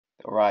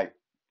All right,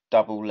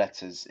 double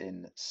letters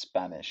in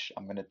Spanish.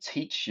 I'm going to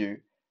teach you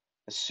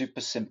a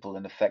super simple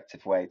and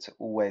effective way to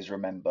always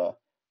remember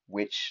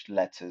which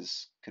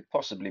letters could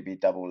possibly be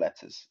double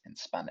letters in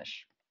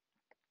Spanish.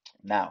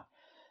 Now,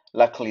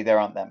 luckily there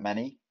aren't that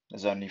many.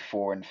 There's only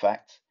 4 in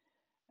fact.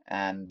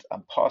 And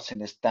I'm passing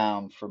this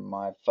down from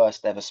my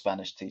first ever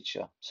Spanish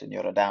teacher,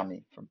 Senora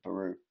Downey from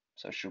Peru.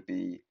 So she'll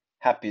be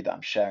happy that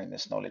I'm sharing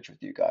this knowledge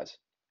with you guys.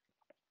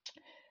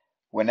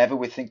 Whenever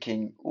we're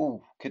thinking,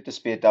 oh, could this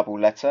be a double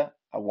letter?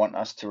 I want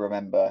us to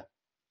remember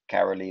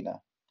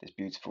Carolina, this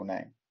beautiful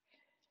name.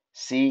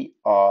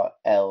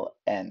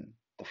 C-R-L-N.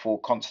 The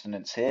 4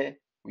 consonants here.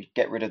 We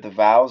get rid of the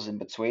vowels in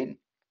between,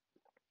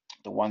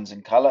 the ones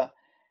in color.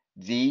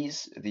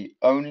 These are the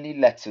only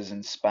letters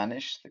in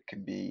Spanish that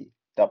can be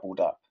doubled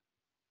up.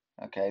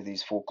 Okay,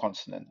 these 4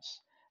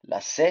 consonants. La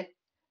C,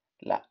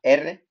 la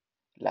R,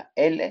 la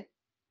L,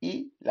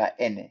 y la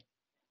N.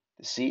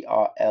 The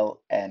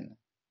C-R-L-N.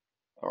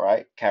 All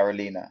right,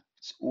 Carolina.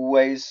 It's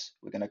always,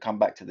 we're going to come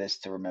back to this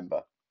to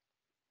remember.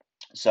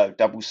 So,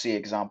 double C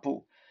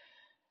example.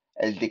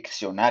 El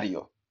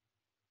diccionario.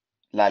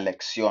 La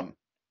lección.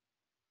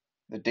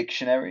 The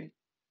dictionary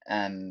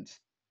and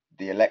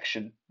the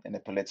election in a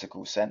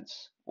political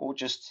sense, or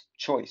just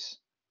choice.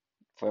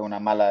 Fue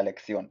una mala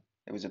elección.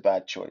 It was a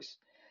bad choice.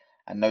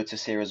 And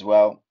notice here as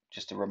well,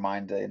 just a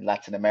reminder, in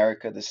Latin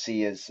America, the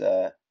C is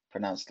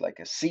pronounced like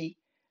a C,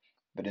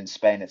 but in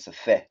Spain it's a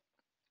C.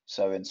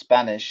 So in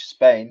Spanish,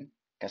 Spain,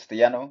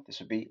 Castellano, this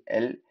would be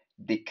el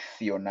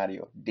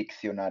diccionario,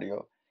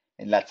 diccionario.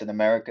 In Latin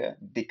America,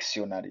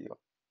 diccionario.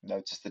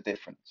 Notice the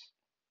difference.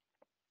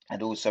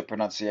 And also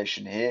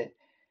pronunciation here.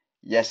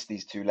 Yes,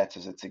 these 2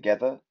 letters are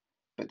together,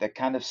 but they're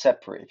kind of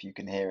separate if you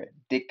can hear it.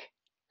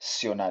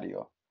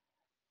 Diccionario.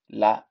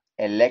 La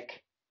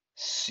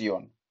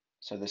elección.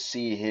 So the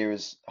C here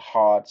is a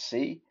hard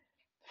C,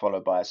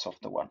 followed by a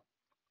softer one.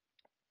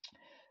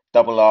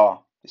 Double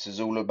R. This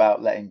is all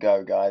about letting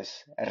go,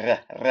 guys. R,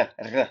 r,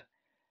 r.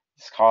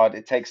 It's hard.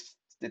 It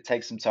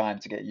takes some time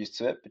to get used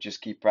to it, but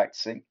just keep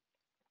practicing.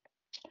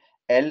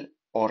 El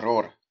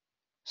horror.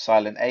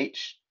 Silent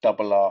H,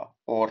 double R.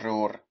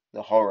 Horror.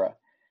 The horror.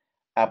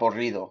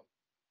 Aburrido.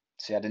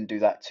 See, I didn't do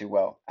that too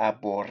well.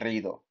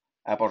 Aburrido.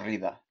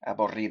 Aburrida.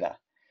 Aburrida.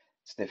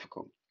 It's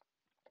difficult.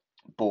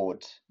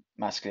 Bored.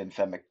 Masculine,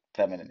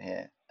 feminine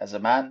here. As a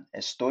man,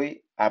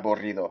 estoy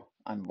aburrido.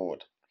 I'm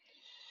bored.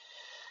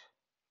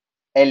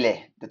 L,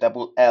 the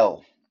double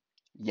L.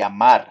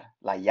 Llamar,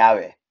 la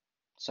llave.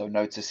 So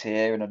notice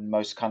here in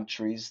most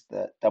countries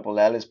the double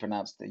L is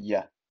pronounced the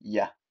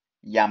y.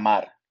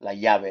 Llamar, la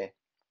llave.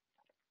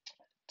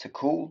 To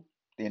call,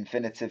 the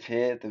infinitive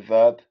here, the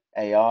verb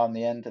AR in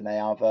the end, an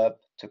AR verb.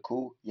 To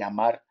call,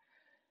 llamar.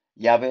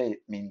 Llave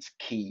means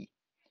key.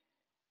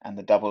 And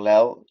the double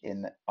L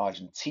in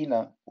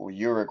Argentina or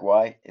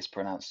Uruguay is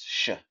pronounced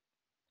sh.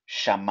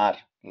 Llamar,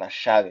 la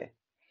llave.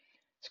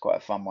 It's quite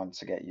a fun one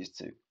to get used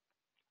to.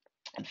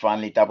 And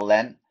finally, double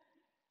N.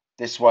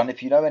 This one,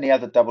 if you know any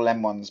other double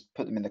N ones,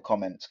 put them in the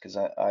comments because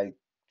I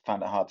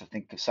found it hard to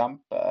think of some,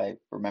 but I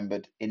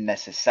remembered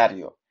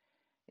innecesario,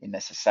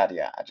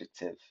 innecesaria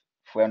adjective.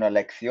 Fue una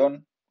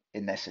lección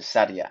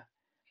innecesaria.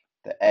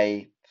 The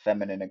A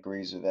feminine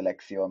agrees with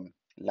elección,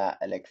 la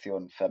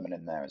elección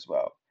feminine there as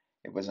well.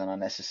 It was an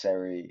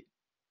unnecessary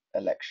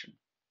election.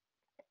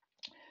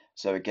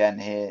 So again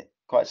here,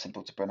 quite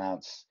simple to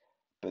pronounce,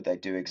 but they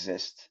do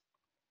exist.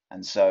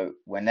 And so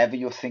whenever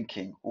you're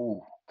thinking,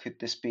 ooh, could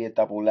this be a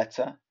double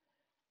letter?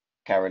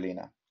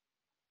 Carolina.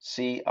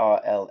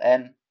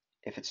 C-R-L-N.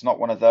 If it's not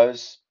one of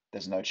those,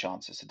 there's no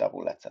chance it's a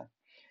double letter.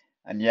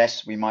 And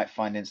yes, we might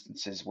find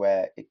instances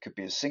where it could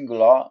be a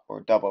single R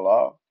or a double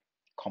R.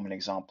 Common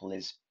example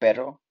is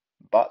perro,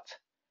 but,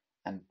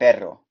 and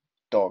perro,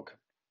 dog.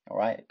 All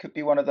right, it could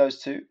be one of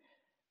those 2,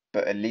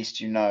 but at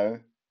least you know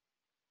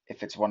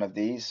if it's one of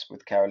these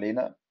with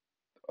Carolina,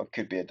 it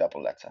could be a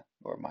double letter,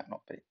 or it might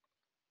not be.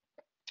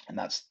 And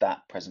that's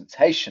that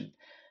presentation.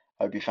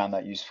 I hope you found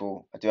that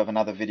useful. I do have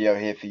another video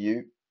here for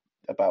you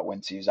about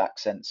when to use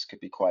accents.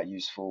 Could be quite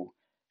useful.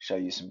 Show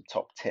you some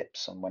top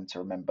tips on when to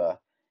remember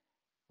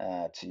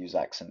to use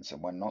accents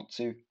and when not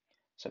to.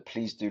 So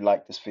please do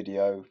like this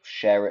video,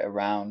 share it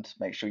around,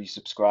 make sure you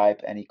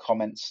subscribe. Any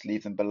comments,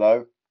 leave them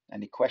below.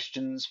 Any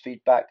questions,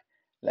 feedback,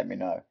 let me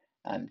know.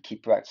 And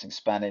keep practicing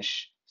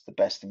Spanish. It's the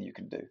best thing you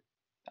can do.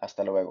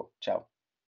 Hasta luego. Ciao.